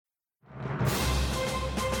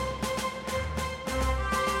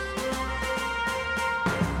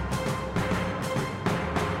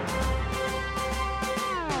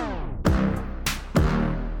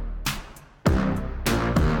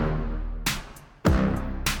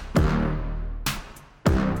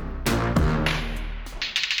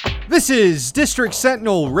This is District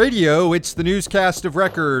Sentinel Radio. It's the newscast of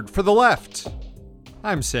record for the left.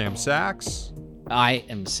 I'm Sam Sachs. I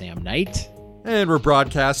am Sam Knight. And we're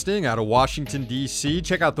broadcasting out of Washington, D.C.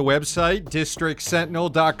 Check out the website,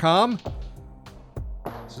 districtsentinel.com.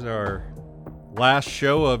 This is our last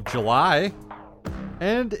show of July.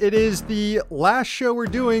 And it is the last show we're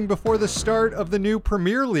doing before the start of the new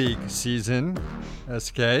Premier League season,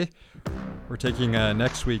 SK. We're taking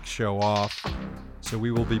next week's show off. So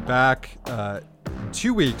we will be back in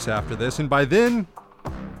 2 weeks after this. And by then,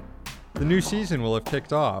 the new season will have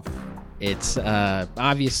kicked off. It's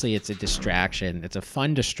obviously it's a distraction. It's a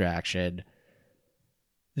fun distraction.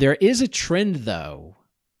 There is a trend, though,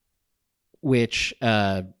 which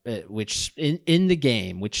in the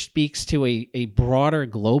game, which speaks to a broader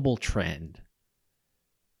global trend,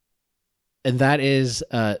 and that is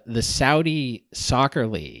the Saudi Soccer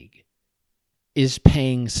League is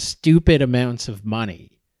paying stupid amounts of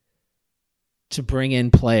money to bring in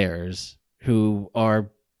players who are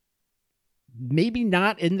maybe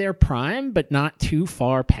not in their prime, but not too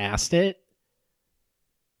far past it.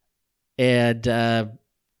 And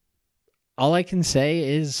all I can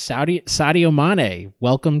say is Sadio Mane,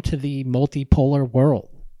 welcome to the multipolar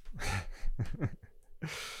world.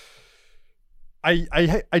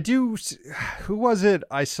 I do. Who was it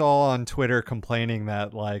I saw on Twitter complaining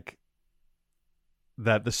that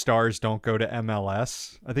that the stars don't go to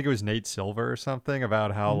MLS? I think it was Nate Silver or something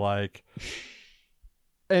about how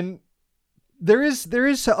and there is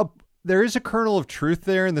a kernel of truth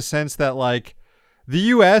there in the sense that the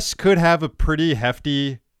US could have a pretty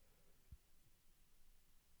hefty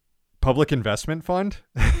public investment fund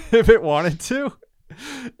if it wanted to,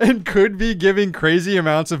 and could be giving crazy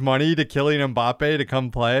amounts of money to Kylian Mbappe to come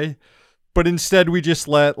play. But instead we just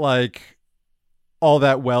let all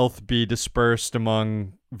that wealth be dispersed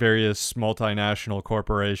among various multinational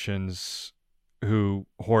corporations who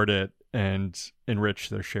hoard it and enrich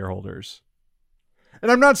their shareholders.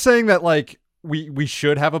 And I'm not saying that we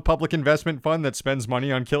should have a public investment fund that spends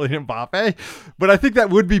money on Kylian Mbappe, but I think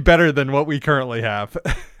that would be better than what we currently have.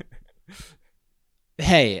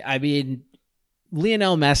 Hey, I mean,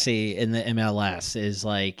 Lionel Messi in the MLS is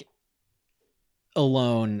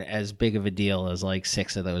alone as big of a deal as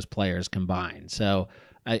 6 of those players combined. So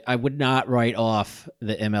I would not write off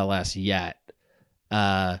the MLS yet.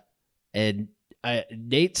 And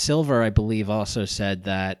Nate Silver, I believe, also said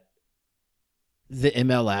that the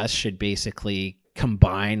MLS should basically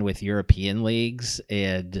combine with European leagues,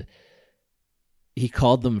 and he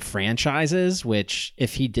called them franchises, which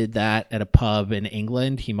if he did that at a pub in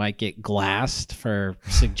England, he might get glassed for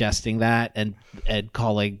suggesting that and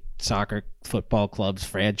calling soccer football clubs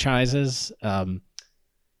franchises.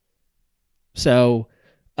 So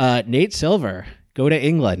Nate Silver, go to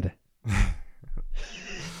England.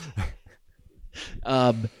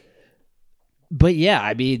 But yeah,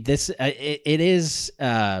 I mean, this it is.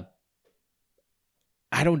 I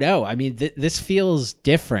don't know. I mean, this feels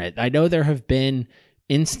different. I know there have been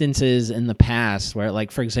instances in the past where,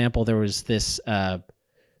 for example, there was this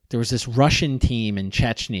Russian team in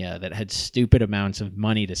Chechnya that had stupid amounts of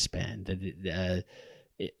money to spend. That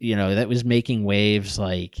was making waves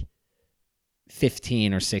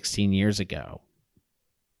 15 or 16 years ago.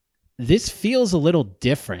 This feels a little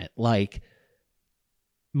different.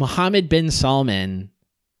 Mohammed bin Salman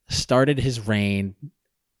started his reign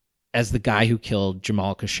as the guy who killed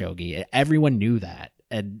Jamal Khashoggi. Everyone knew that.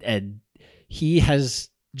 And he has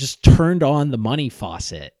just turned on the money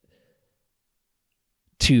faucet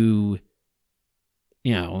to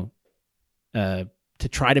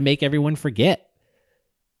try to make everyone forget.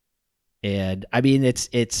 And I mean,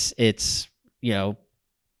 it's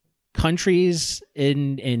countries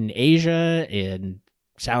in Asia, in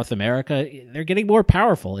South America, they're getting more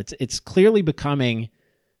powerful. It's clearly becoming,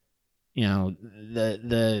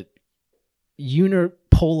 the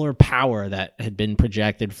unipolar power that had been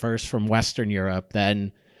projected first from Western Europe,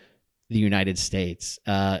 then the United States.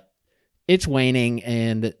 It's waning,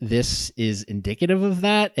 and this is indicative of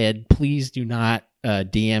that. And please do not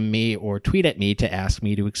DM me or tweet at me to ask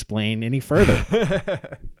me to explain any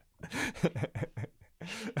further.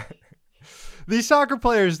 These soccer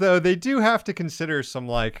players, though, they do have to consider some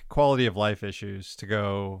quality of life issues to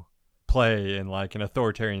go play in an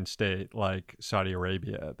authoritarian state like Saudi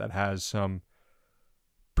Arabia that has some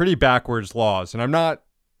pretty backwards laws. And I'm not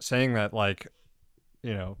saying that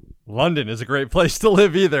London is a great place to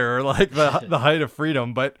live either, or the height of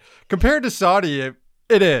freedom, but compared to Saudi,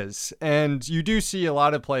 it is. And you do see a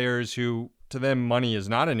lot of players who, to them, money is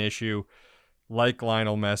not an issue, like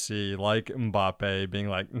Lionel Messi, like Mbappe, being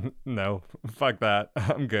like, no, fuck that,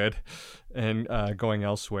 I'm good, and going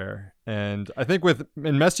elsewhere. And I think in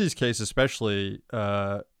Messi's case especially,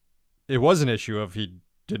 it was an issue of he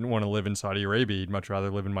didn't want to live in Saudi Arabia. He'd much rather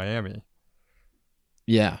live in Miami.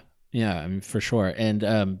 Yeah, I mean, for sure. And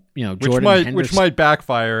Jordan which might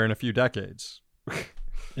backfire in a few decades.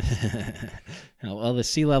 Well, the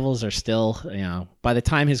sea levels are still, by the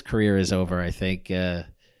time his career is over, I think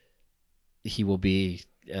he will be.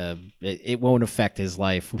 It won't affect his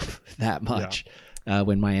life that much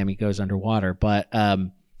when Miami goes underwater. But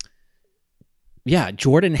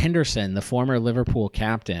Jordan Henderson, the former Liverpool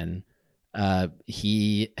captain,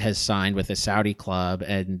 he has signed with a Saudi club,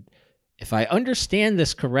 and if I understand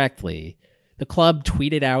this correctly, the club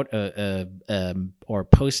tweeted out or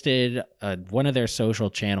posted one of their social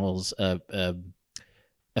channels a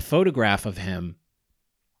photograph of him,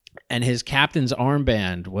 and his captain's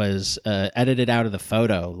armband was edited out of the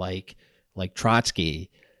photo, like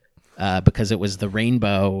Trotsky, because it was the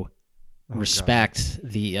rainbow respect,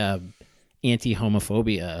 the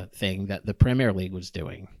anti-homophobia thing that the Premier League was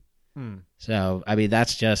doing. So, I mean,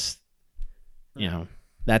 that's just,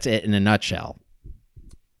 that's it in a nutshell.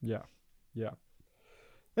 Yeah.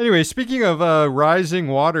 Anyway, speaking of rising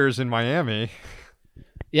waters in Miami.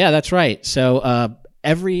 Yeah, that's right. So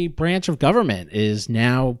every branch of government is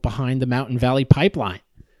now behind the Mountain Valley Pipeline.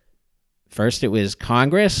 First, it was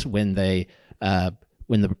Congress when the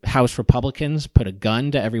House Republicans put a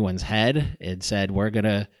gun to everyone's head and said, we're going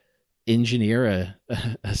to engineer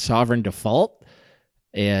a sovereign default.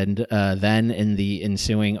 And then in the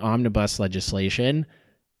ensuing omnibus legislation,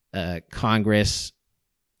 Congress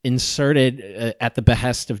inserted, at the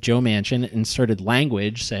behest of Joe Manchin, inserted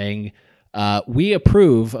language saying, we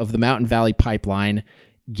approve of the Mountain Valley Pipeline,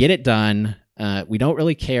 get it done. We don't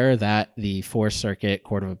really care that the Fourth Circuit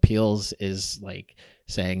Court of Appeals is like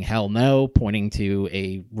saying hell no, pointing to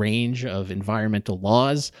a range of environmental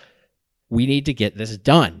laws. We need to get this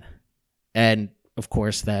done. And of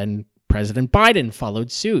course, then President Biden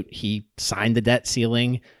followed suit. He signed the debt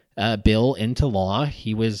ceiling bill into law.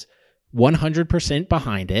 He was 100%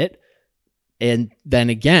 behind it. And then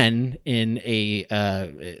again, in a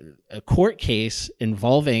court case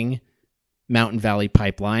involving Mountain Valley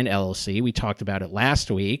Pipeline, LLC, we talked about it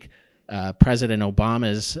last week, President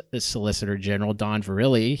Obama's Solicitor General, Don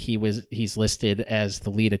Verrilli, he's listed as the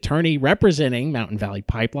lead attorney representing Mountain Valley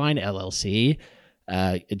Pipeline, LLC.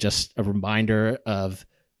 Just a reminder of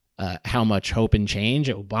how much hope and change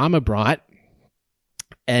Obama brought.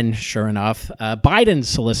 And sure enough, Biden's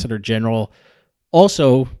Solicitor General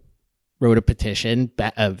also wrote a petition,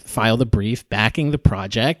 filed a brief backing the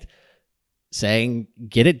project, saying,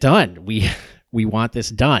 get it done. We want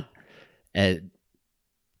this done.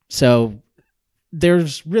 So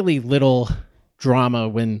there's really little drama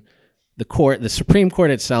when the Supreme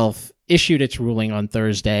Court itself issued its ruling on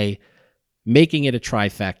Thursday, making it a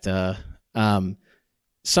trifecta.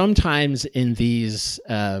 Sometimes in these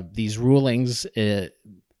rulings,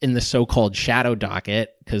 in the so-called shadow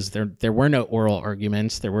docket, because there were no oral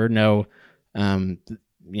arguments, there were no,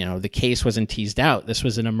 the case wasn't teased out. This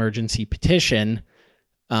was an emergency petition.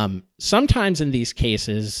 Sometimes in these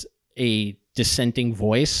cases, a dissenting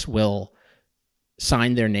voice will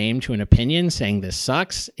sign their name to an opinion saying this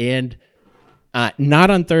sucks, and not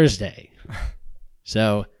on Thursday.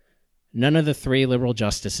 So none of the three liberal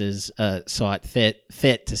justices saw it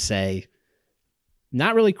fit to say,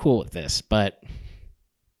 not really cool with this, but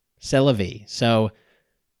c'est la vie. So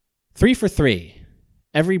 3 for 3.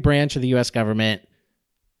 Every branch of the U.S. government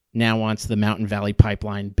now wants the Mountain Valley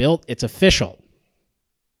Pipeline built. It's official.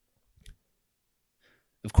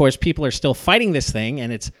 Of course, people are still fighting this thing,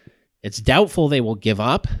 and it's doubtful they will give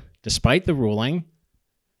up, despite the ruling.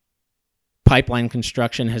 Pipeline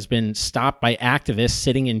construction has been stopped by activists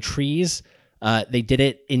sitting in trees. They did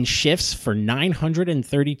it in shifts for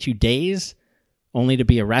 932 days, only to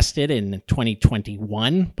be arrested in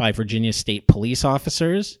 2021 by Virginia State police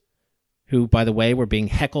officers, who, by the way, were being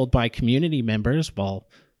heckled by community members while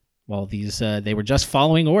they were just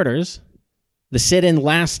following orders. The sit-in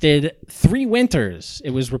lasted 3 winters.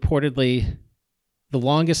 It was reportedly the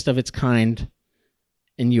longest of its kind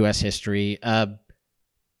in U.S. history.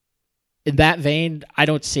 In that vein, I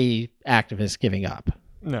don't see activists giving up.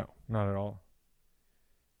 No, not at all.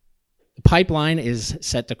 The pipeline is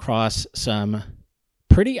set to cross some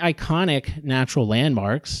pretty iconic natural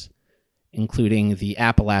landmarks, including the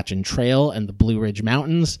Appalachian Trail and the Blue Ridge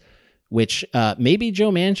Mountains, which maybe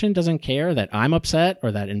Joe Manchin doesn't care that I'm upset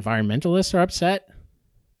or that environmentalists are upset.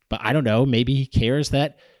 But I don't know, maybe he cares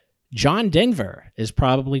that John Denver is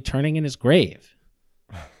probably turning in his grave.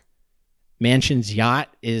 Manchin's yacht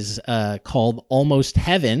is called Almost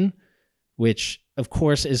Heaven, which, of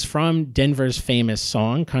course, is from Denver's famous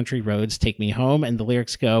song, Country Roads Take Me Home. And the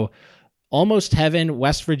lyrics go, Almost Heaven,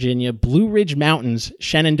 West Virginia, Blue Ridge Mountains,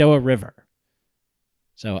 Shenandoah River.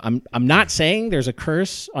 So I'm not saying there's a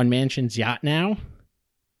curse on Manchin's yacht now,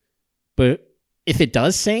 but if it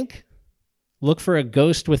does sink, look for a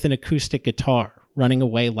ghost with an acoustic guitar running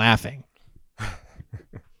away laughing.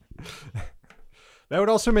 That would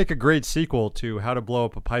also make a great sequel to How to Blow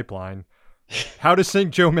Up a Pipeline. How to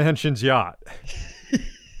Sink Joe Manchin's Yacht.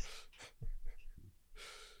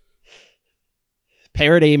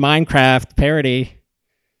 Parody, Minecraft, parody.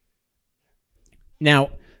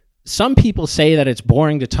 Now, some people say that it's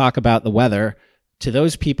boring to talk about the weather. To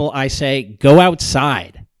those people, I say, go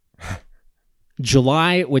outside.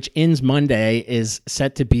 July, which ends Monday, is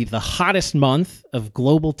set to be the hottest month of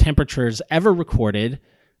global temperatures ever recorded.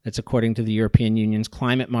 That's according to the European Union's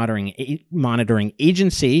climate monitoring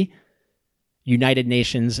agency. United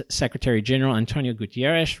Nations Secretary General Antonio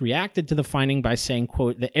Guterres reacted to the finding by saying,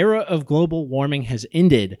 quote, the era of global warming has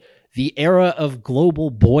ended. The era of global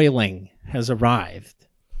boiling has arrived.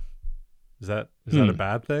 Is that a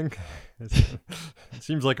bad thing? It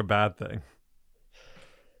seems like a bad thing.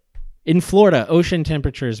 In Florida, ocean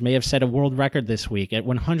temperatures may have set a world record this week at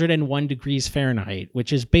 101 degrees Fahrenheit,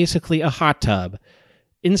 which is basically a hot tub.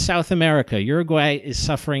 In South America, Uruguay is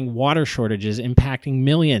suffering water shortages impacting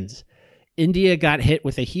millions. India got hit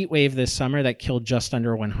with a heat wave this summer that killed just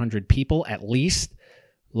under 100 people, at least.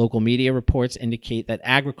 Local media reports indicate that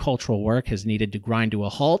agricultural work has needed to grind to a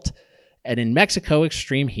halt. And in Mexico,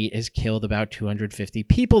 extreme heat has killed about 250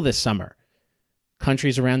 people this summer.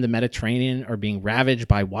 Countries around the Mediterranean are being ravaged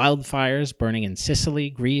by wildfires burning in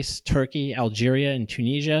Sicily, Greece, Turkey, Algeria, and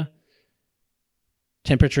Tunisia.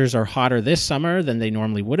 Temperatures are hotter this summer than they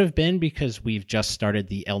normally would have been because we've just started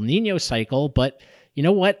the El Nino cycle. But you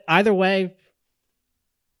know what? Either way,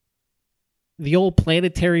 the old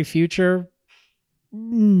planetary future,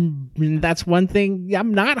 that's one thing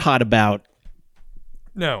I'm not hot about.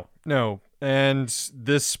 No. And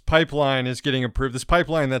this pipeline is getting approved. This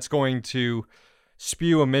pipeline that's going to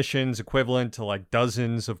spew emissions equivalent to like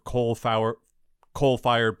dozens of coal-fired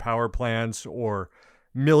power plants or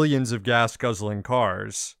millions of gas-guzzling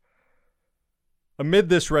cars. Amid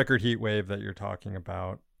this record heat wave that you're talking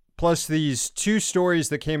about, plus these two stories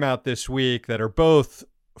that came out this week that are both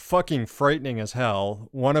fucking frightening as hell.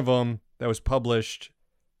 One of them that was published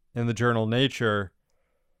in the journal Nature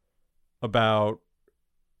about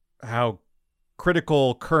how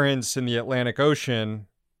critical currents in the Atlantic Ocean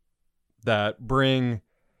that bring,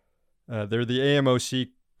 they're the AMOC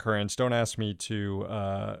currents. Don't ask me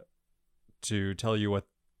to tell you what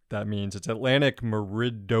that means. It's Atlantic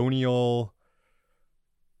Meridional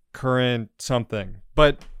Current something.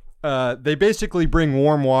 But they basically bring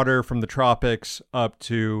warm water from the tropics up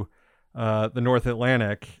to the North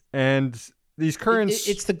Atlantic. And these currents...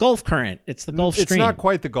 It's the Gulf Current. It's the Gulf Stream. It's not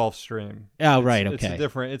quite the Gulf Stream. Oh, right. Okay. It's a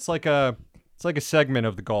different... It's like a segment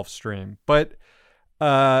of the Gulf Stream. But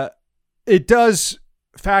it does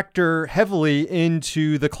factor heavily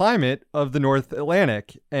into the climate of the North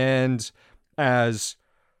Atlantic. And as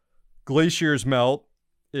glaciers melt,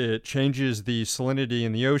 it changes the salinity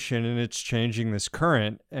in the ocean, and it's changing this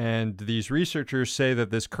current. And these researchers say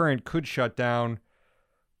that this current could shut down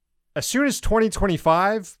as soon as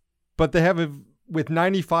 2025, but they have with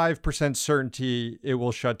 95% certainty it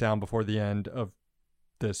will shut down before the end of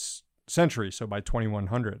this century, so by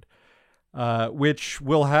 2100, which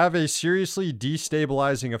will have a seriously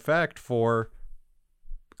destabilizing effect for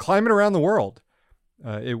climate around the world.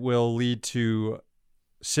 It will lead to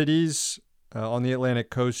cities on the Atlantic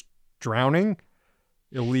coast drowning.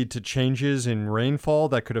 It'll lead to changes in rainfall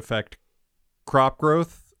that could affect crop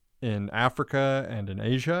growth in Africa and in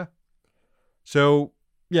Asia. So,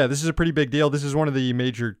 yeah, this is a pretty big deal. This is one of the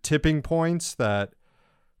major tipping points that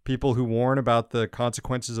people who warn about the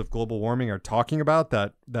consequences of global warming are talking about,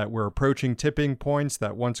 that we're approaching tipping points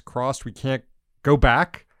that once crossed, we can't go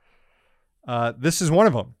back. This is one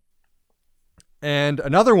of them. And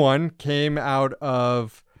another one came out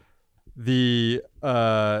of the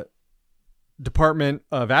Department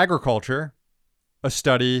of Agriculture, a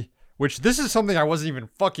study, which this is something I wasn't even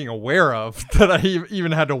fucking aware of that I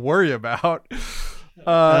even had to worry about.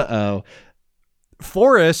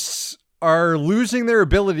 Forests are losing their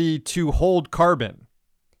ability to hold carbon.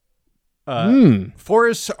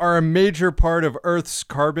 Forests are a major part of Earth's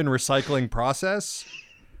carbon recycling process.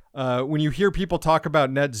 When you hear people talk about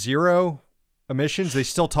net zero emissions, they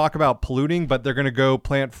still talk about polluting, but they're going to go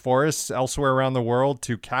plant forests elsewhere around the world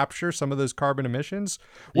to capture some of those carbon emissions.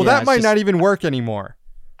 Well, that might not even work anymore.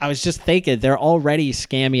 I was just thinking they're already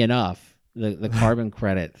scammy enough, the carbon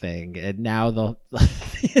credit thing, and now the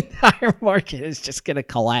entire market is just going to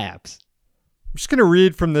collapse. I'm just going to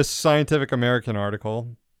read from this Scientific American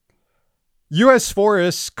article. U.S.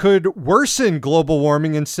 forests could worsen global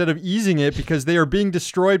warming instead of easing it because they are being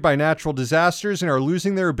destroyed by natural disasters and are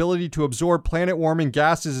losing their ability to absorb planet-warming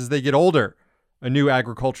gases as they get older, a new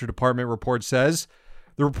Agriculture Department report says.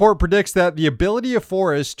 The report predicts that the ability of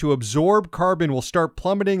forests to absorb carbon will start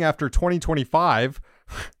plummeting after 2025.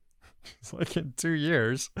 It's like in 2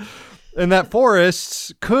 years. And that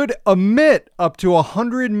forests could emit up to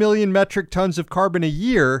 100 million metric tons of carbon a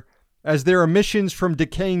year as their emissions from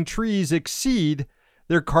decaying trees exceed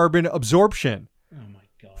their carbon absorption. Oh my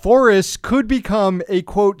God. Forests could become a,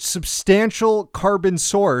 quote, substantial carbon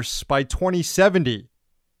source by 2070,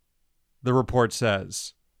 the report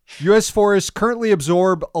says. U.S. forests currently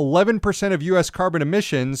absorb 11% of U.S. carbon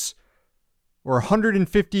emissions, or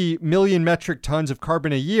 150 million metric tons of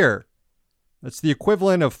carbon a year. That's the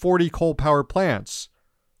equivalent of 40 coal power plants.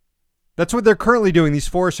 That's what they're currently doing. These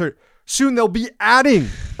forests are... Soon they'll be adding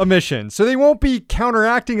emissions. So they won't be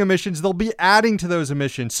counteracting emissions. They'll be adding to those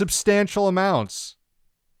emissions substantial amounts.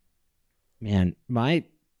 Man, my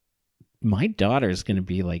daughter's going to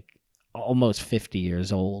be like almost 50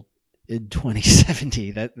 years old in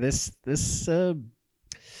 2070.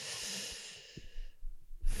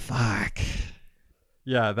 Fuck.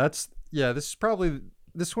 Yeah, this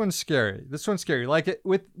one's scary. This one's scary. Like it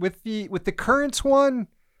with the Currents one,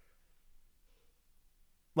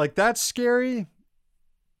 like that's scary,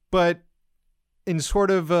 but in sort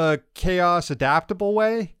of a chaos adaptable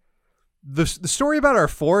way. The story about our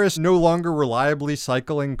forests no longer reliably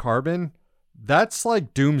cycling carbon, that's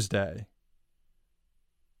like doomsday.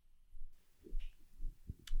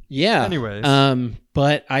 Yeah. Anyways.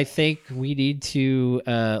 But I think we need to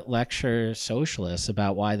lecture socialists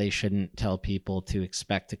about why they shouldn't tell people to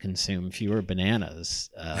expect to consume fewer bananas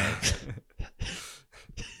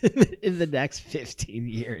in the next 15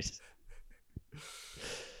 years.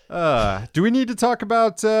 Do we need to talk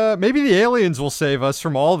about maybe the aliens will save us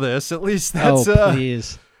from all this? At least that's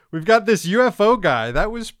please. We've got this UFO guy.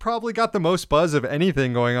 That was probably got the most buzz of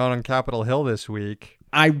anything going on Capitol Hill this week.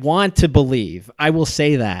 I want to believe. I will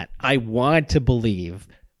say that. I want to believe.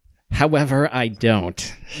 However, I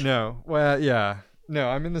don't. No. Well, yeah. No,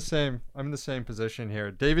 I'm in the same position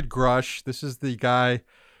here. David Grush, this is the guy,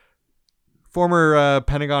 former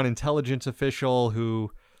Pentagon intelligence official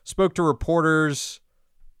who spoke to reporters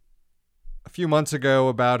a few months ago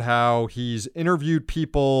about how he's interviewed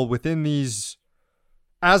people within these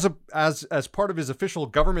as part of his official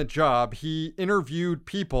government job. He interviewed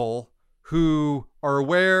people who are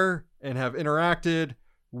aware and have interacted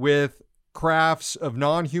with crafts of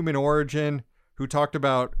non-human origin, who talked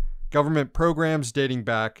about government programs dating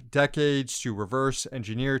back decades to reverse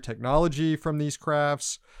engineer technology from these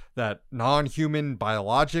crafts, that non-human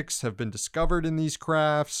biologics have been discovered in these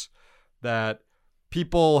crafts, that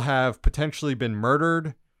people have potentially been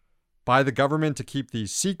murdered by the government to keep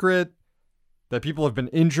these secret, that people have been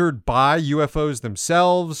injured by UFOs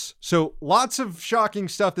themselves. So lots of shocking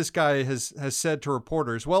stuff this guy has said to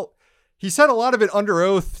reporters. Well, he said a lot of it under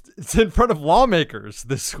oath in front of lawmakers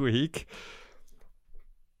this week.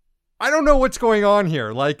 I don't know what's going on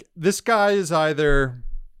here. Like, this guy is either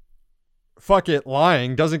fuck it,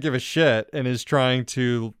 lying, doesn't give a shit, and is trying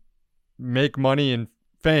to make money and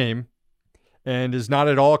fame, and is not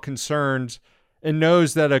at all concerned, and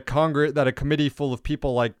knows that a committee full of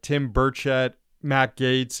people like Tim Burchett, Matt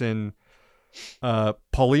Gaetz, and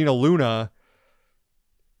Paulina Luna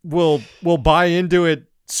will buy into it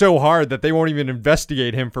so hard that they won't even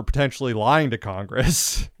investigate him for potentially lying to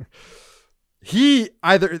Congress. He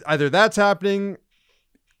either that's happening,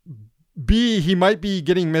 B, he might be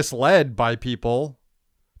getting misled by people.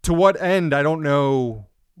 To what end? I don't know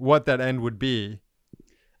what that end would be.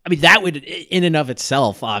 I mean, that would, in and of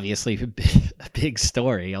itself, obviously be a big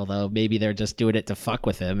story, although maybe they're just doing it to fuck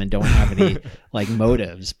with him and don't have any like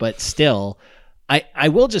motives. But still, I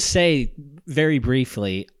will just say very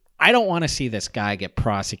briefly, I don't want to see this guy get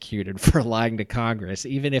prosecuted for lying to Congress,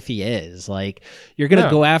 even if he is. Like, you're going to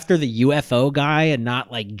go after the UFO guy and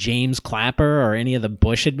not like James Clapper or any of the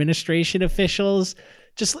Bush administration officials.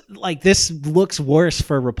 Just like, this looks worse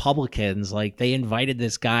for Republicans. Like, they invited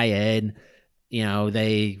this guy in. You know,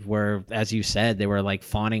 they were, as you said, they were like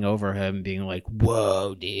fawning over him, being like,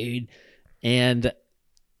 whoa, dude. And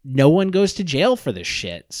no one goes to jail for this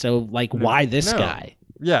shit. So, like, why this guy?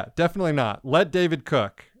 Yeah, definitely not. Let David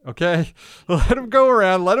cook, okay? Let him go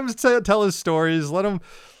around. Let him tell his stories. Let him,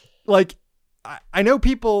 like, I know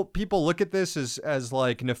people look at this as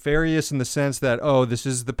like nefarious in the sense that, oh, this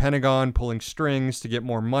is the Pentagon pulling strings to get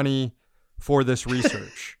more money for this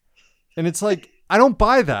research. And it's like, I don't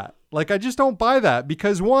buy that. Like, I just don't buy that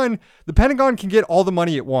because, one, the Pentagon can get all the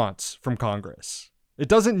money it wants from Congress. It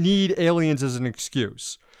doesn't need aliens as an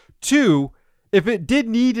excuse. Two, if it did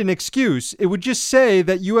need an excuse, it would just say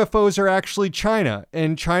that UFOs are actually China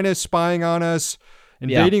and China is spying on us,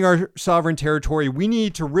 invading our sovereign territory. We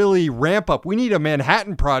need to really ramp up. We need a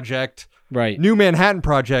Manhattan Project, right? New Manhattan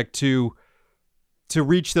Project to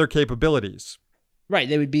reach their capabilities. Right.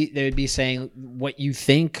 They would be saying what you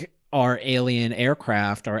think are alien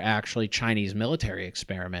aircraft are actually Chinese military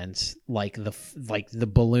experiments, like the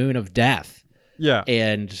balloon of death. Yeah.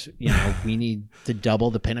 And we need to double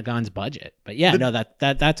the Pentagon's budget. But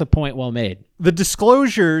that's a point well made. The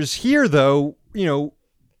disclosures here, though,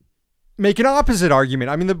 make an opposite argument.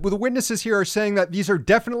 I mean, the witnesses here are saying that these are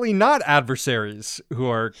definitely not adversaries who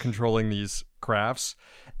are controlling these crafts.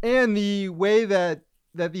 And the way that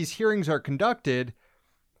these hearings are conducted,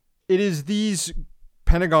 it is these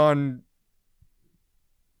Pentagon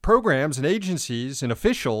programs and agencies and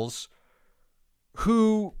officials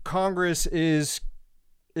who Congress is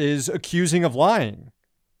accusing of lying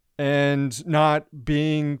and not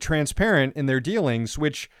being transparent in their dealings,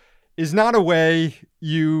 which is not a way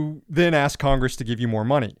you then ask Congress to give you more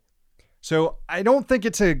money. So I don't think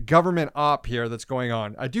it's a government op here that's going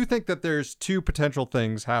on. I do think that there's two potential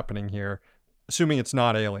things happening here, assuming it's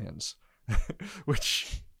not aliens,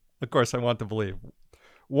 which, of course, I want to believe.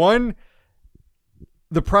 One,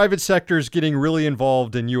 the private sector is getting really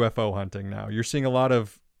involved in UFO hunting now. You're seeing a lot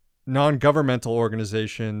of non-governmental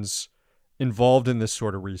organizations involved in this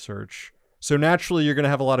sort of research. So naturally, you're going to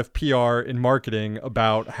have a lot of PR and marketing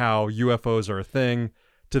about how UFOs are a thing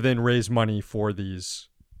to then raise money for these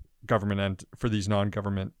for these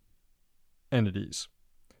non-government entities,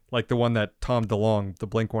 like the one that Tom DeLonge, the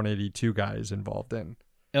Blink-182 guy, is involved in.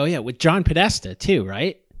 Oh yeah, with John Podesta too,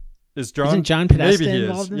 right? Isn't John Podesta maybe he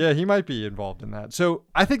involved is. Yeah, he might be involved in that. So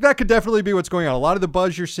I think that could definitely be what's going on. A lot of the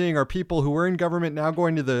buzz you're seeing are people who were in government now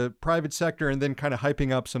going to the private sector and then kind of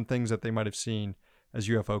hyping up some things that they might have seen as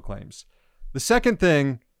UFO claims. The second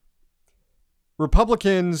thing,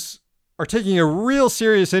 Republicans are taking a real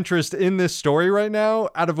serious interest in this story right now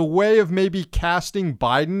out of a way of maybe casting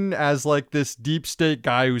Biden as like this deep state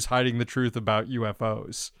guy who's hiding the truth about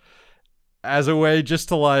UFOs, as a way just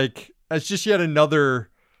to like, as just yet another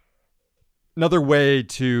way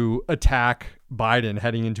to attack Biden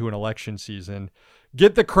heading into an election season.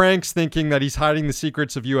 Get the cranks thinking that he's hiding the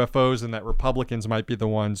secrets of UFOs and that Republicans might be the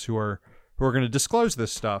ones who are going to disclose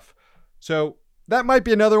this stuff. So that might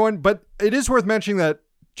be another one, but it is worth mentioning that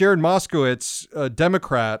Jared Moskowitz, a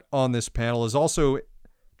Democrat on this panel, is also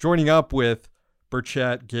joining up with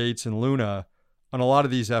Burchett, Gates, and Luna on a lot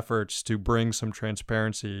of these efforts to bring some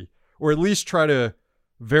transparency, or at least try to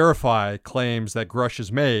verify claims that Grush has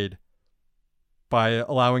made by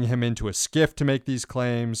allowing him into a skiff to make these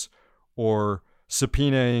claims, or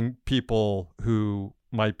subpoenaing people who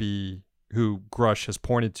Grush has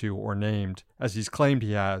pointed to or named, as he's claimed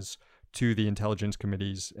he has, to the intelligence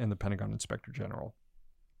committees and the Pentagon Inspector General.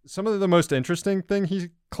 Some of the most interesting thing he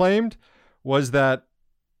claimed was that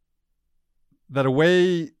a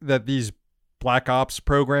way that these black ops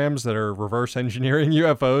programs that are reverse engineering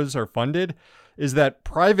UFOs are funded is that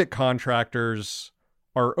private contractors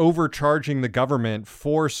are overcharging the government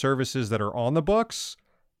for services that are on the books,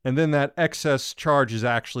 and then that excess charge is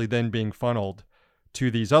actually then being funneled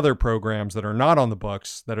to these other programs that are not on the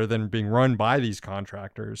books that are then being run by these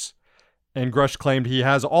contractors. And Grush claimed he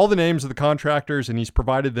has all the names of the contractors and he's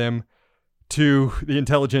provided them to the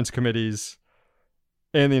intelligence committees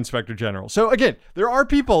and the Inspector General. So again, there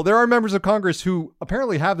are members of Congress who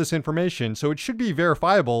apparently have this information, so it should be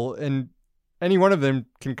verifiable, and any one of them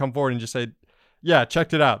can come forward and just say, yeah,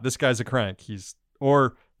 checked it out. This guy's a crank.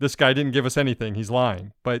 Or this guy didn't give us anything. He's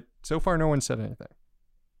lying. But so far, no one said anything.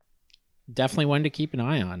 Definitely one to keep an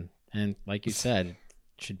eye on. And like you said, it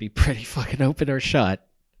should be pretty fucking open or shut.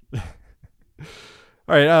 All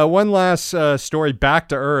right. One last story. Back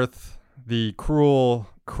to Earth. The cruel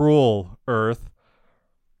Earth.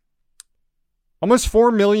 Almost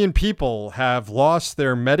 4 million people have lost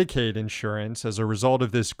their Medicaid insurance as a result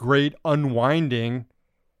of this great unwinding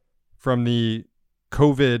from the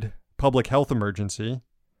COVID public health emergency.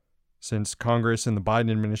 Since Congress and the Biden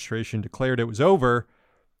administration declared it was over,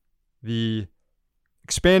 the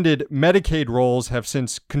expanded Medicaid rolls have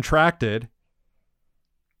since contracted.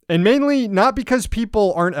 And mainly not because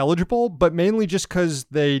people aren't eligible, but mainly just because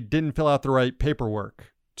they didn't fill out the right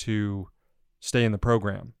paperwork to stay in the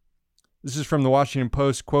program. This is from the Washington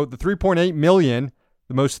Post. Quote, the 3.8 million,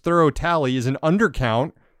 the most thorough tally, is an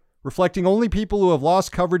undercount, reflecting only people who have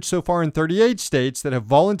lost coverage so far in 38 states that have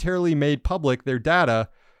voluntarily made public their data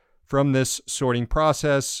from this sorting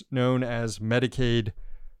process known as Medicaid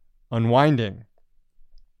unwinding.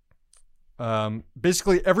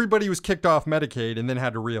 Basically, everybody was kicked off Medicaid and then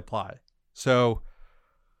had to reapply. So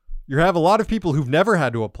you have a lot of people who've never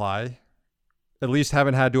had to apply, at least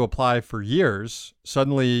haven't had to apply for years,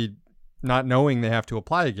 suddenly not knowing they have to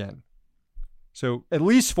apply again. So at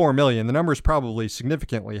least 4 million. The number is probably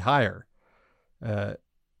significantly higher.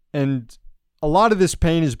 And a lot of this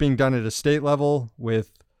pain is being done at a state level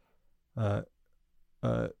with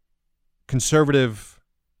conservative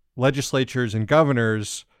legislatures and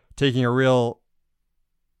governors taking an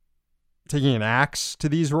axe to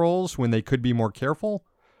these roles when they could be more careful.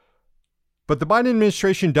 But the Biden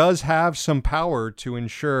administration does have some power to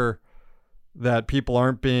ensure that people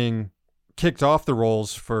aren't being kicked off the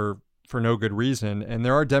rolls for no good reason. And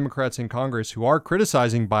there are Democrats in Congress who are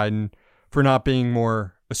criticizing Biden for not being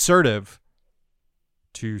more assertive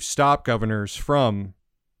to stop governors from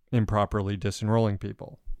improperly disenrolling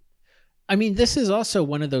people. I mean, this is also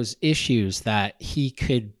one of those issues that he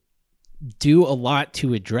could do a lot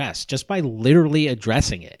to address just by literally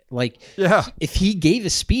addressing it. Like, yeah, if he gave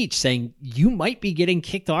a speech saying you might be getting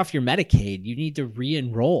kicked off your Medicaid, you need to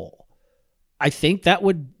re-enroll, I think that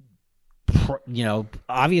would,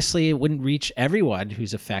 obviously it wouldn't reach everyone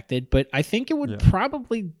who's affected, but I think it would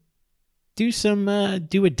probably do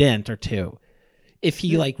a dent or two if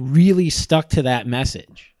he really stuck to that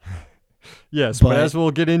message. Yes, but as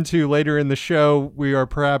we'll get into later in the show, we are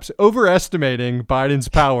perhaps overestimating Biden's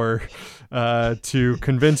power to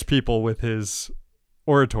convince people with his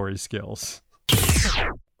oratory skills.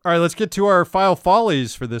 All right, let's get to our file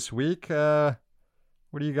follies for this week. What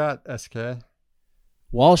do you got, SK?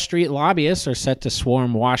 Wall Street lobbyists are set to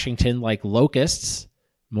swarm Washington like locusts,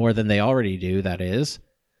 more than they already do, that is.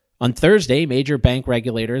 On Thursday, major bank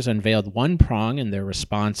regulators unveiled one prong in their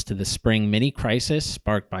response to the spring mini-crisis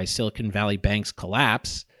sparked by Silicon Valley Bank's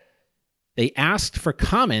collapse. They asked for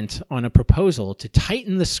comment on a proposal to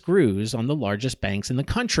tighten the screws on the largest banks in the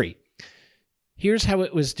country. Here's how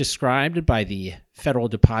it was described by the Federal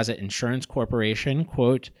Deposit Insurance Corporation,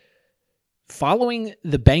 quote, following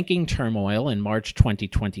the banking turmoil in March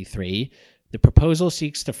 2023, the proposal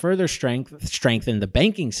seeks to further strengthen the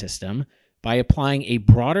banking system by applying a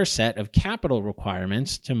broader set of capital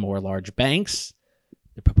requirements to more large banks.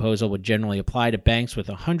 The proposal would generally apply to banks with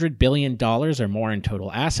 $100 billion or more in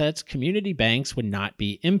total assets. Community banks would not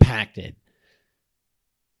be impacted.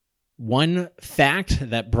 One fact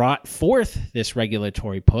that brought forth this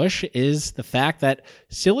regulatory push is the fact that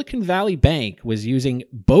Silicon Valley Bank was using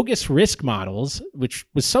bogus risk models, which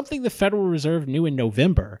was something the Federal Reserve knew in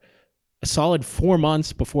November, a solid 4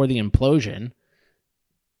 months before the implosion.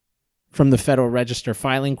 From the Federal Register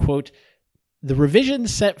filing, quote, the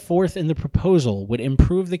revisions set forth in the proposal would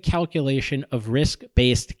improve the calculation of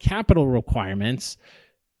risk-based capital requirements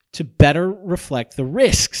to better reflect the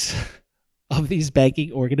risks of these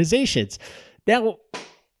banking organizations. Now,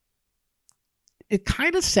 it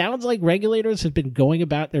kind of sounds like regulators have been going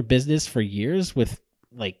about their business for years with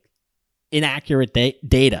inaccurate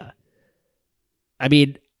data. I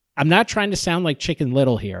mean, I'm not trying to sound like Chicken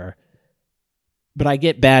Little here, but I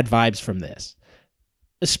get bad vibes from this,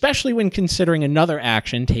 especially when considering another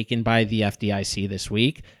action taken by the FDIC this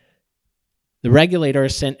week. The regulator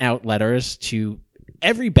sent out letters to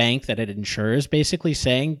every bank that it insures, basically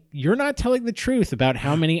saying, you're not telling the truth about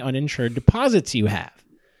how many uninsured deposits you have.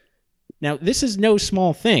 Now, this is no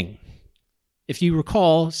small thing. If you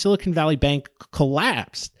recall, Silicon Valley Bank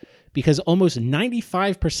collapsed because almost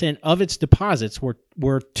 95% of its deposits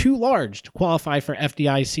were too large to qualify for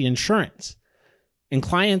FDIC insurance. And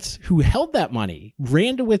clients who held that money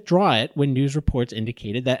ran to withdraw it when news reports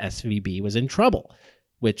indicated that SVB was in trouble,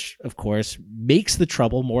 which, of course, makes the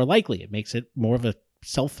trouble more likely. It makes it more of a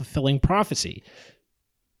self-fulfilling prophecy.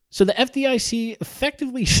 So the FDIC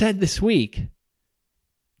effectively said this week,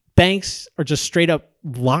 banks are just straight up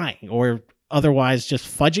lying or otherwise just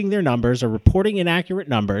fudging their numbers or reporting inaccurate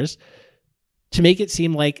numbers to make it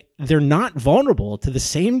seem like they're not vulnerable to the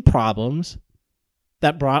same problems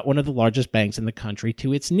that brought one of the largest banks in the country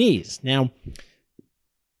to its knees. Now,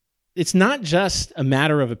 it's not just a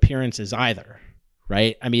matter of appearances either,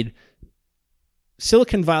 right? I mean,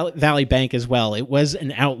 Silicon Valley Bank as well, it was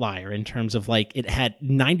an outlier in terms of it had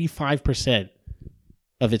 95%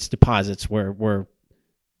 of its deposits were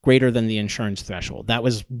greater than the insurance threshold. That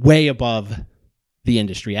was way above the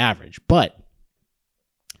industry average. But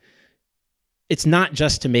it's not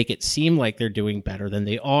just to make it seem like they're doing better than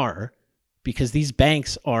they are. because these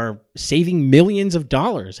banks are saving millions of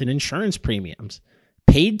dollars in insurance premiums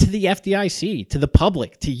paid to the FDIC, to the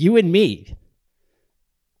public, to you and me,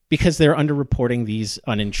 because they're underreporting these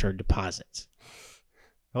uninsured deposits.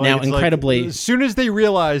 Now, incredibly, as soon as they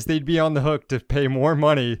realized they'd be on the hook to pay more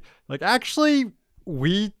money, like, actually,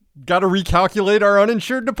 we got to recalculate our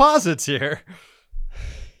uninsured deposits here.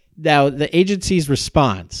 Now, the agency's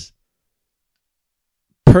response,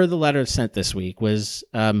 per the letter sent this week, was,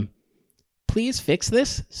 please fix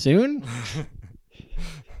this soon.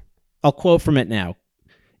 I'll quote from it now.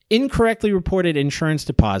 Incorrectly reported insurance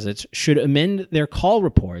deposits should amend their call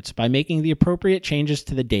reports by making the appropriate changes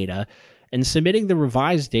to the data and submitting the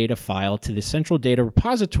revised data file to the central data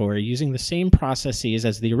repository using the same processes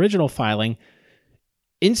as the original filing.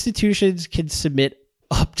 Institutions can submit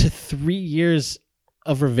up to 3 years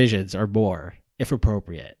of revisions or more, if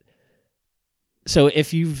appropriate. So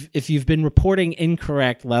if you've been reporting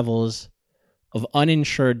incorrect levels of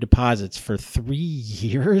uninsured deposits for 3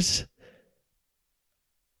 years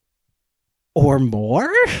or more,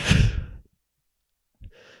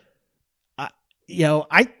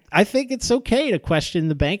 I think it's okay to question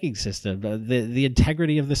the banking system, the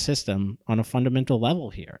integrity of the system on a fundamental level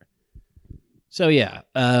here. So yeah,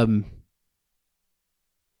 I'm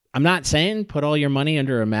not saying put all your money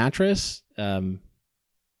under a mattress. I'm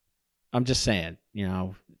just saying,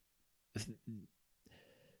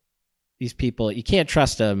 these people, you can't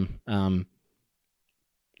trust them.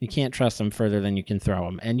 You can't trust them further than you can throw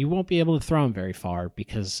them, and you won't be able to throw them very far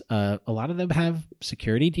because a lot of them have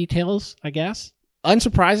security details, I guess.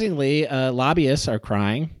 Unsurprisingly, lobbyists are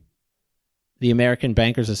crying. The American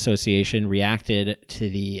Bankers Association reacted to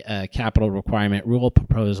the capital requirement rule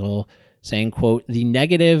proposal, saying, quote, the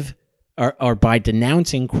negative, or by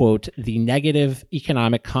denouncing, quote, the negative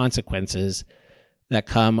economic consequences that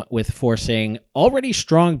come with forcing already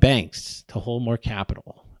strong banks to hold more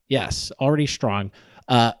capital. Yes, already strong.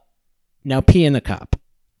 Now pee in the cup.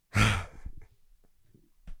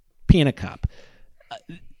 Pee in a cup.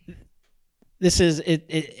 This is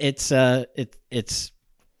it's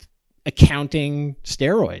accounting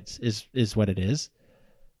steroids is what it is.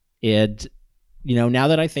 And now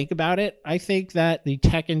that I think about it, I think that the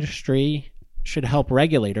tech industry should help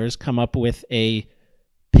regulators come up with a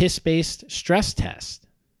piss-based stress test.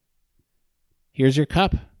 Here's your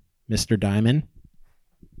cup, Mr. Diamond.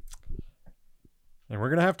 And we're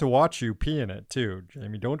going to have to watch you pee in it too,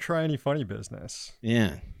 Jamie. Don't try any funny business.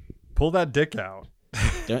 Yeah. Pull that dick out.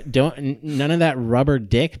 Don't none of that rubber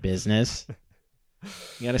dick business.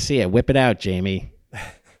 You got to see it. Whip it out, Jamie.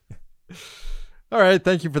 All right.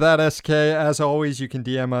 Thank you for that, SK. As always, you can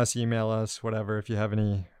DM us, email us, whatever, if you have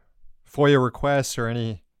any FOIA requests or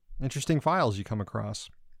any interesting files you come across.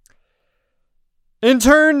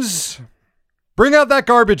 Interns, bring out that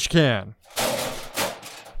garbage can.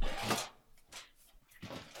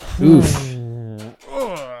 Oof.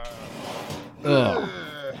 Ugh.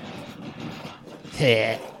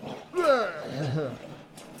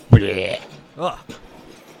 Ugh.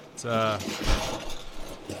 It's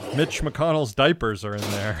Mitch McConnell's diapers are in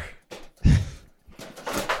there.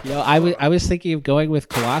 I was thinking of going with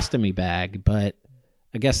colostomy bag, but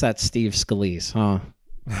I guess that's Steve Scalise, huh?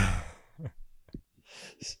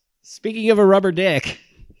 Speaking of a rubber dick.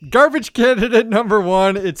 Garbage candidate number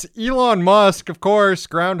 1. It's Elon Musk, of course.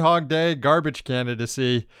 Groundhog Day, garbage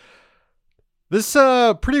candidacy. This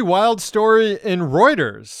pretty wild story in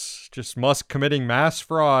Reuters. Just Musk committing mass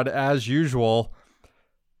fraud as usual.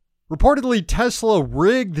 Reportedly, Tesla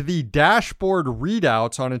rigged the dashboard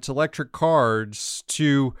readouts on its electric cars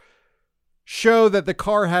to show that the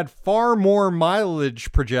car had far more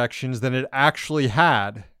mileage projections than it actually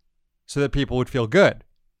had, so that people would feel good.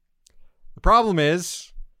 The problem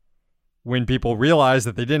is, when people realized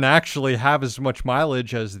that they didn't actually have as much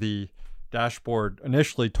mileage as the dashboard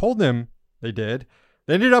initially told them they did,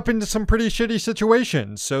 they ended up into some pretty shitty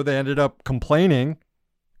situations. So they ended up complaining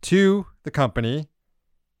to the company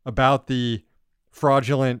about the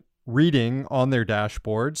fraudulent reading on their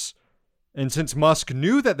dashboards. And since Musk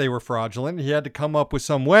knew that they were fraudulent, he had to come up with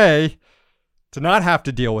some way to not have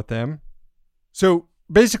to deal with them. So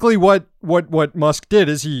basically what Musk did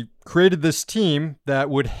is he created this team that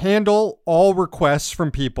would handle all requests from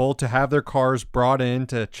people to have their cars brought in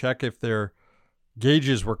to check if their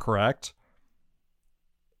gauges were correct.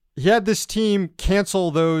 He had this team cancel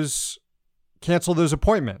those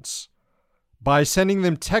appointments by sending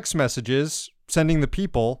them text messages, sending the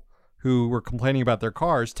people who were complaining about their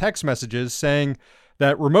cars text messages saying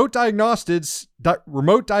that remote diagnostics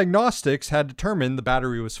had determined the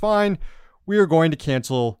battery was fine. We are going to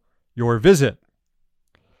cancel your visit.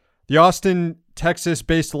 The Austin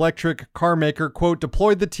Texas-based electric car maker, quote,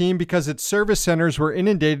 deployed the team because its service centers were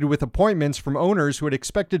inundated with appointments from owners who had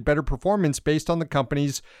expected better performance based on the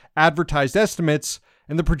company's advertised estimates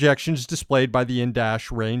and the projections displayed by the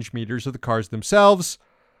in-dash range meters of the cars themselves.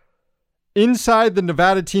 Inside the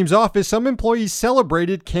Nevada team's office, some employees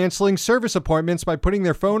celebrated canceling service appointments by putting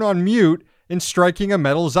their phone on mute and striking a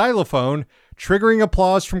metal xylophone, triggering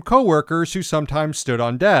applause from coworkers who sometimes stood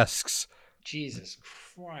on desks. Jesus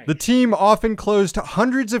Christ. The team often closed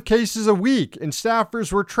hundreds of cases a week, and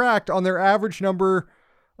staffers were tracked on their average number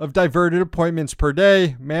of diverted appointments per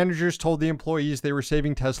day. Managers told the employees they were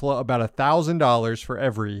saving Tesla about $1,000 for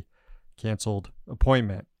every canceled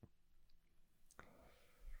appointment.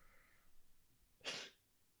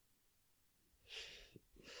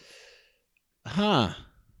 Huh.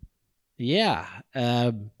 Yeah.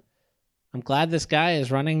 I'm glad this guy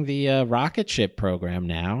is running the rocket ship program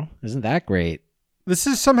now. Isn't that great? This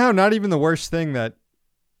is somehow not even the worst thing that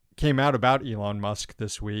came out about Elon Musk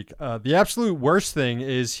this week. The absolute worst thing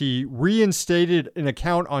is he reinstated an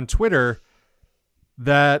account on Twitter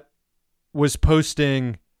that was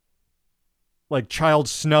posting like child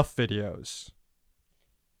snuff videos.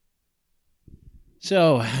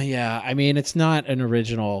 So, yeah, I mean, it's not an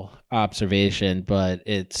original observation, but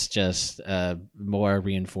it's just more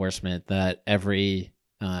reinforcement that every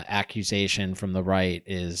accusation from the right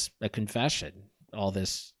is a confession. All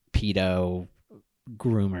this pedo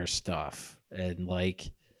groomer stuff. And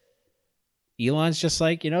like, Elon's just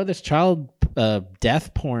like, this child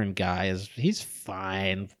death porn guy he's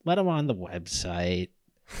fine. Let him on the website.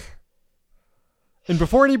 And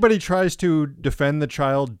before anybody tries to defend the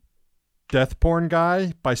child death porn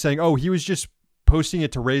guy by saying, oh, he was just posting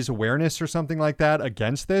it to raise awareness or something like that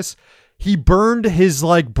against this, he burned his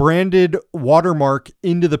like branded watermark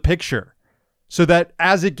into the picture so that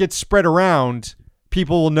as it gets spread around,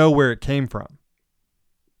 people will know where it came from.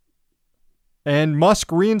 And Musk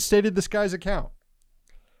reinstated this guy's account.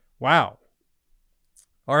 Wow.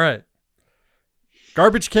 All right.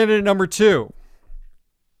 Garbage candidate number 2.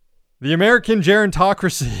 The American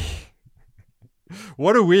gerontocracy.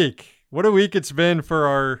 What a week. What a week it's been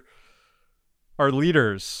for our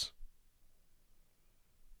leaders.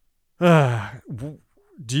 Do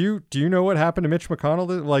you know what happened to Mitch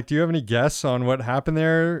McConnell? Like, do you have any guess on what happened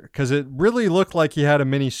there? Because it really looked like he had a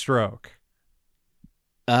mini stroke.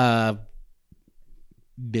 Maybe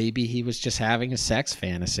he was just having a sex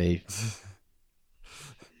fantasy.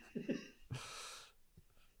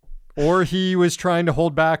 Or he was trying to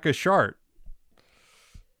hold back a shart.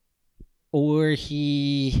 Or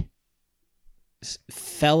he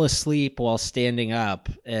fell asleep while standing up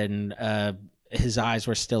and his eyes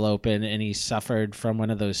were still open and he suffered from one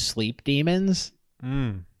of those sleep demons.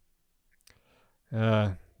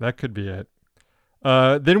 That could be it.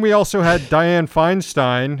 Then we also had Dianne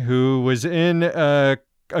Feinstein, who was in a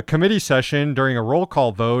committee session during a roll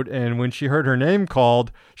call vote, and when she heard her name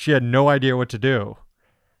called, she had no idea what to do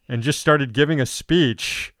and just started giving a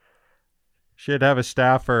speech. She had to have a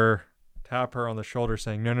staffer tap her on the shoulder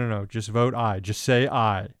saying, no, just vote aye. Just say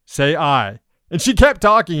aye. Say aye. And she kept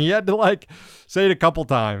talking. He had to say it a couple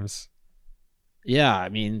times. Yeah, I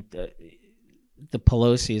mean, the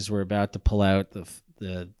Pelosi's were about to pull out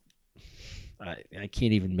the I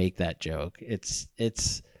can't even make that joke. It's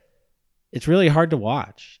really hard to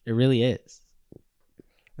watch. It really is.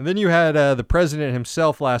 And then you had the president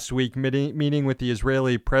himself last week meeting with the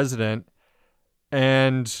Israeli president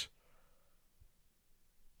and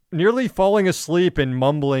nearly falling asleep and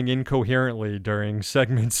mumbling incoherently during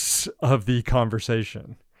segments of the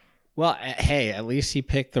conversation. Well, hey, at least he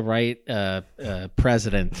picked the right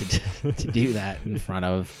president to do that in front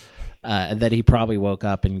of. And then he probably woke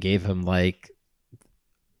up and gave him like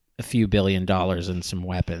a few $1 billion and some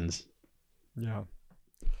weapons. Yeah.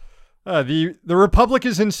 The Republic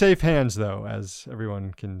is in safe hands, though, as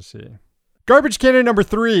everyone can see. Garbage candidate number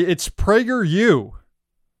 3, it's PragerU.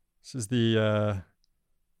 This is the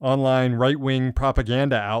online right-wing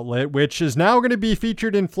propaganda outlet, which is now going to be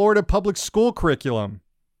featured in Florida public school curriculum.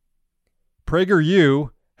 PragerU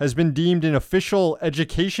has been deemed an official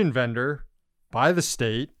education vendor by the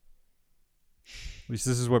state. At least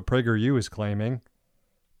this is what PragerU is claiming.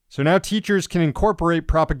 So now teachers can incorporate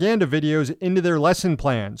propaganda videos into their lesson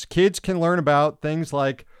plans. Kids can learn about things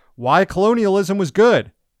like why colonialism was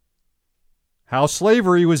good, how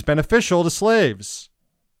slavery was beneficial to slaves,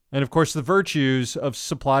 and of course the virtues of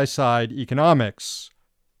supply-side economics,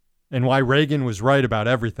 and why Reagan was right about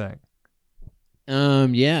everything.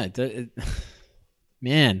 Yeah,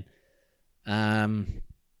 man.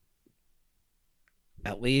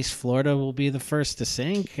 At least Florida will be the first to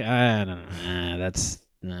sink. I don't know. That's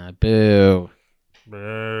boo.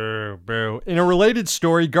 Boo, boo. In a related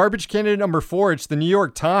story, garbage candidate number 4, it's the New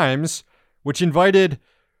York Times, which invited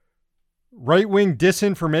right-wing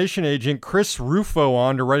disinformation agent Chris Rufo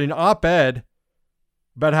on to write an op-ed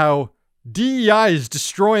about how DEI is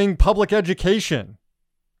destroying public education.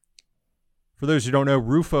 For those who don't know,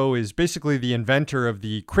 Rufo is basically the inventor of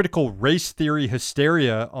the critical race theory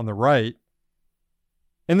hysteria on the right.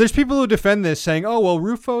 And there's people who defend this saying, oh, well,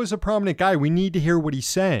 Rufo is a prominent guy. We need to hear what he's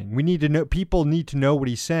saying. We need to know, people need to know what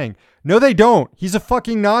he's saying. No, they don't. He's a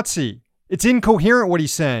fucking Nazi. It's incoherent what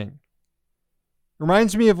he's saying.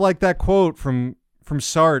 Reminds me of like that quote from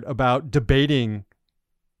Sartre about debating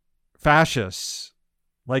fascists.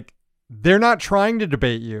 Like, they're not trying to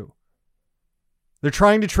debate you. They're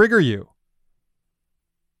trying to trigger you.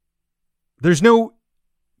 There's no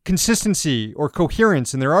consistency or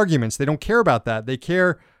coherence in their arguments. They don't care about that. They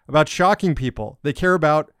care about shocking people. They care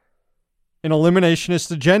about an eliminationist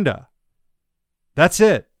agenda. That's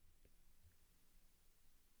it.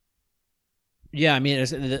 Yeah, I mean,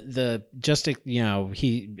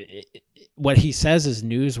 what he says is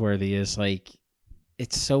newsworthy is like,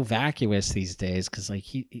 it's so vacuous these days because like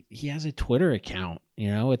he has a Twitter account,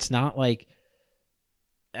 it's not like,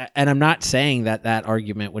 and I'm not saying that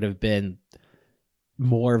argument would have been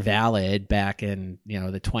more valid back in,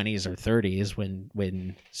 the 20s or 30s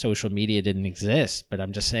when social media didn't exist, but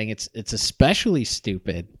I'm just saying it's especially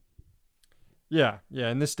stupid. Yeah,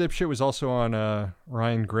 and this dipshit was also on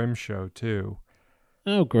Ryan Grimm's show too.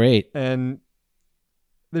 Oh, great. And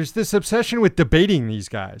there's this obsession with debating these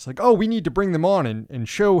guys. Like, oh, we need to bring them on and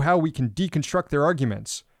show how we can deconstruct their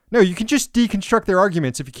arguments. No, you can just deconstruct their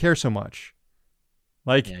arguments if you care so much.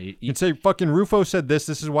 Like, you can say, fucking Rufo said this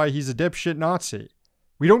is why he's a dipshit Nazi.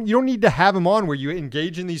 You don't need to have him on where you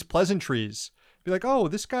engage in these pleasantries. Be like, oh,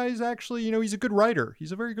 this guy is actually, he's a good writer.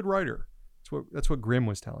 He's a very good writer. That's what Grimm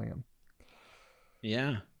was telling him.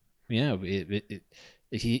 Yeah.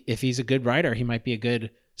 If he's a good writer, he might be a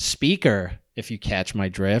good speaker, if you catch my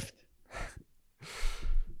drift.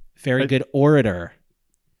 Very good orator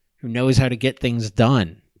who knows how to get things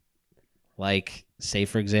done. Like, say,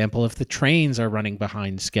 for example, if the trains are running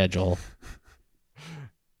behind schedule.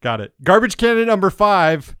 Got it. Garbage candidate number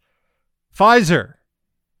 5, Pfizer. In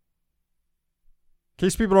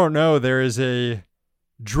case people don't know, there is a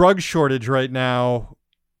drug shortage right now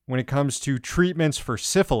when it comes to treatments for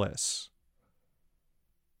syphilis.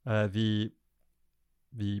 The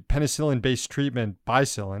penicillin-based treatment,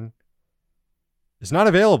 Bicillin, is not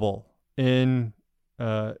available in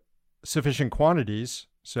sufficient quantities.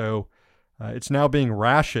 So it's now being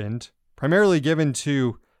rationed, primarily given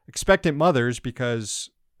to expectant mothers because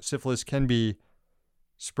syphilis can be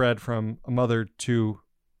spread from a mother to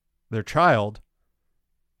their child.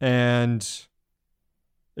 And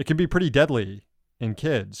it can be pretty deadly in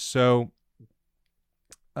kids. So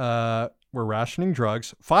we're rationing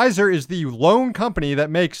drugs. Pfizer is the lone company that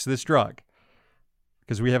makes this drug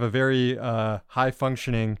because we have a very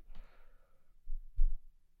high-functioning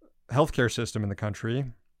healthcare system in the country.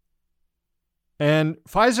 And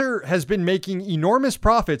Pfizer has been making enormous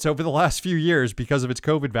profits over the last few years because of its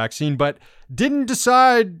COVID vaccine, but didn't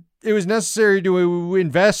decide it was necessary to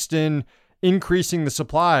invest in increasing the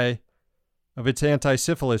supply of its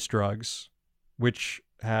anti-syphilis drugs, which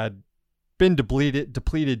had been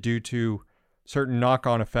depleted due to certain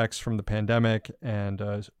knock-on effects from the pandemic and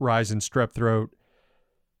a rise in strep throat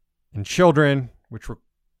in children, which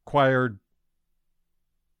required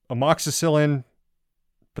amoxicillin,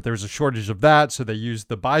 but there was a shortage of that, so they used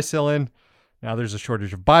the Bicillin. Now there's a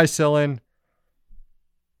shortage of Bicillin.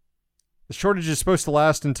 The shortage is supposed to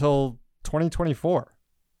last until 2024.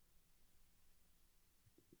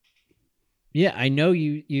 Yeah, I know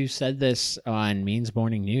you said this on Means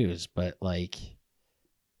Morning News, but like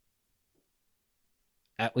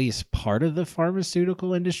at least part of the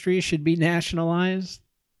pharmaceutical industry should be nationalized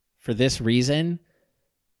for this reason.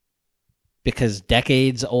 Because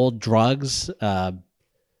decades old drugs,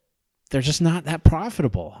 they're just not that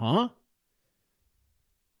profitable, huh?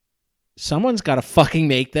 Someone's got to fucking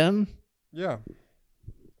make them. Yeah.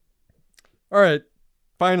 All right.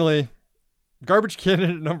 Finally, garbage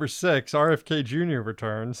candidate number 6, RFK Jr.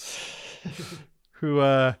 returns,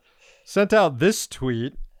 who sent out this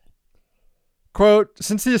tweet. Quote,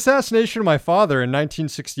 since the assassination of my father in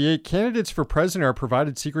 1968, candidates for president are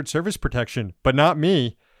provided Secret Service protection, but not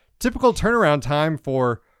me. Typical turnaround time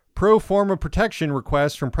for pro forma protection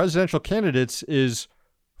requests from presidential candidates is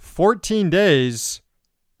 14 days.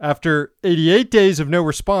 After 88 days of no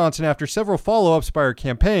response and after several follow-ups by our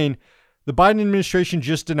campaign, the Biden administration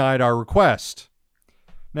just denied our request.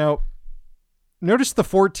 Now, notice the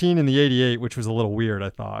 14 and the 88, which was a little weird, I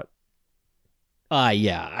thought.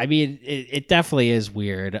 Yeah. I mean, it definitely is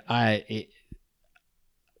weird. I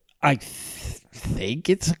think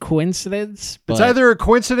it's a coincidence. But it's either a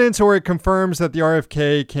coincidence or it confirms that the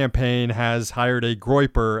RFK campaign has hired a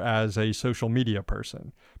Groyper as a social media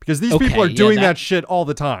person, because these people are doing that shit all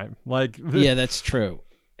the time. Like, yeah, that's true.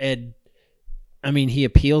 And I mean, he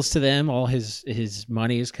appeals to them. All his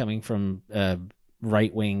money is coming from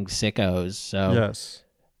right-wing sickos. So yes.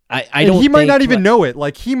 I don't. He might not even know it.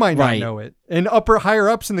 Like, he might not Right. know it, and higher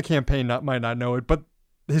ups in the campaign might not know it. But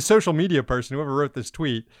his social media person, whoever wrote this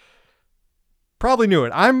tweet, probably knew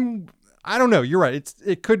it. I don't know. You're right.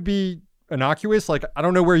 It could be innocuous. Like, I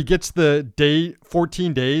don't know where he gets the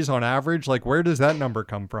 14 days on average. Like, where does that number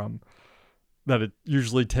come from? That it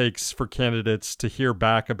usually takes for candidates to hear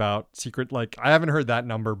back about secret. Like, I haven't heard that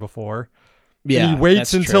number before. Yeah, and he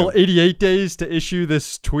waits until 88 days to issue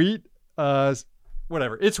this tweet.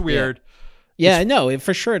 Whatever. It's weird. Yeah, no,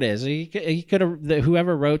 for sure it is. He could have,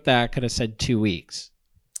 whoever wrote that could have said 2 weeks.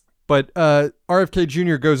 But RFK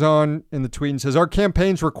Jr. goes on in the tweet and says, our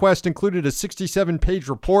campaign's request included a 67-page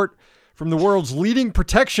report from the world's leading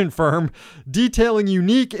protection firm detailing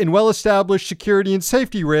unique and well-established security and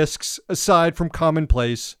safety risks aside from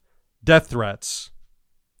commonplace death threats.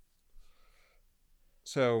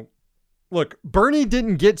 So, look, Bernie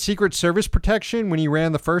didn't get Secret Service protection when he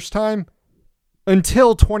ran the first time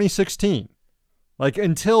until 2016. Like,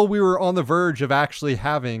 until we were on the verge of actually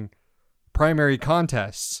having primary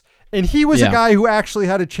contests. And he was a guy who actually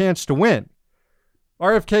had a chance to win.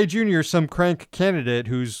 RFK Jr., some crank candidate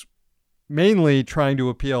who's mainly trying to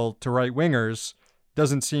appeal to right-wingers,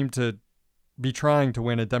 doesn't seem to be trying to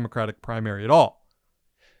win a Democratic primary at all.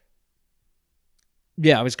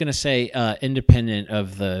 Yeah, I was going to say independent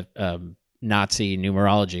of the Nazi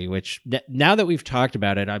numerology, which now that we've talked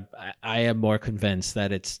about it, I am more convinced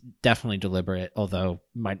that it's definitely deliberate, although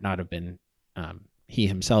might not have been he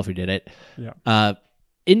himself who did it. Yeah.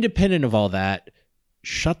 Independent of all that,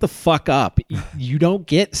 shut the fuck up. You don't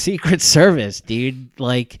get Secret Service, dude.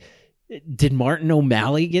 Like, did Martin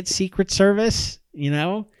O'Malley get Secret Service? You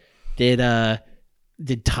know, did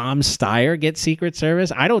Tom Steyer get Secret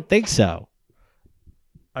Service? I don't think so.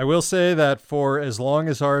 I will say that for as long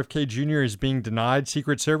as RFK Jr. is being denied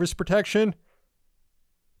Secret Service protection,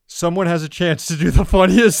 someone has a chance to do the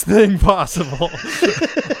funniest thing possible.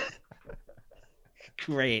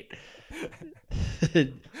 Great.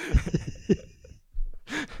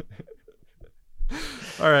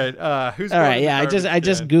 All right. Who's all right? Yeah, I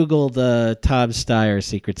just googled Tom Steyer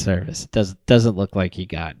Secret Service. Doesn't look like he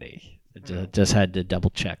got any. Just had to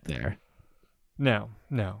double check there. No.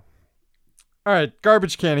 All right,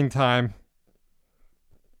 garbage canning time.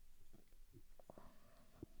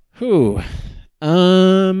 Who?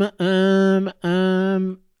 I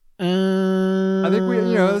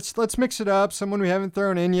think let's mix it up. Someone we haven't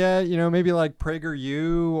thrown in yet. Maybe like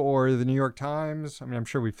PragerU or the New York Times. I mean, I'm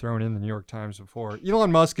sure we've thrown in the New York Times before.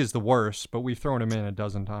 Elon Musk is the worst, but we've thrown him in a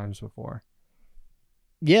dozen times before.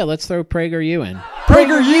 Yeah, let's throw PragerU in.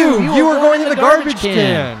 PragerU, you are going in the garbage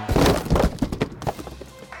can.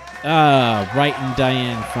 Right in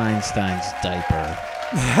Dianne Feinstein's diaper.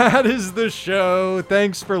 That is the show.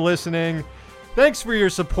 Thanks for listening. Thanks for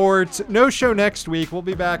your support. No show next week. We'll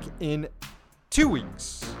be back in 2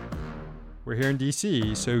 weeks. We're here in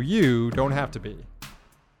DC, so you don't have to be.